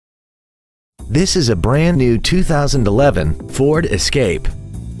This is a brand new 2011 Ford Escape.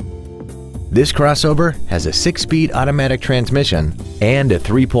 This crossover has a 6-speed automatic transmission and a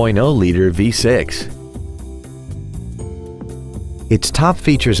 3.0-liter V6. Its top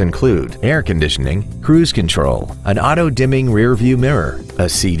features include air conditioning, cruise control, an auto-dimming rear-view mirror, a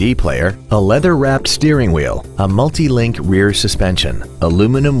CD player, a leather-wrapped steering wheel, a multi-link rear suspension,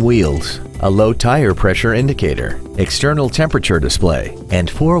 aluminum wheels, a low tire pressure indicator, external temperature display, and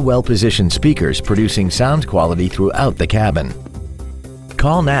 4 well-positioned speakers producing sound quality throughout the cabin.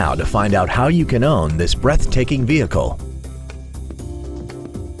 Call now to find out how you can own this breathtaking vehicle.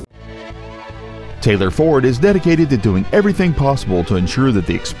 Taylor Ford is dedicated to doing everything possible to ensure that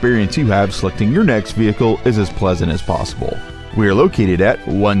the experience you have selecting your next vehicle is as pleasant as possible. We are located at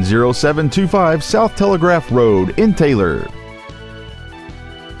 10725 South Telegraph Road in Taylor.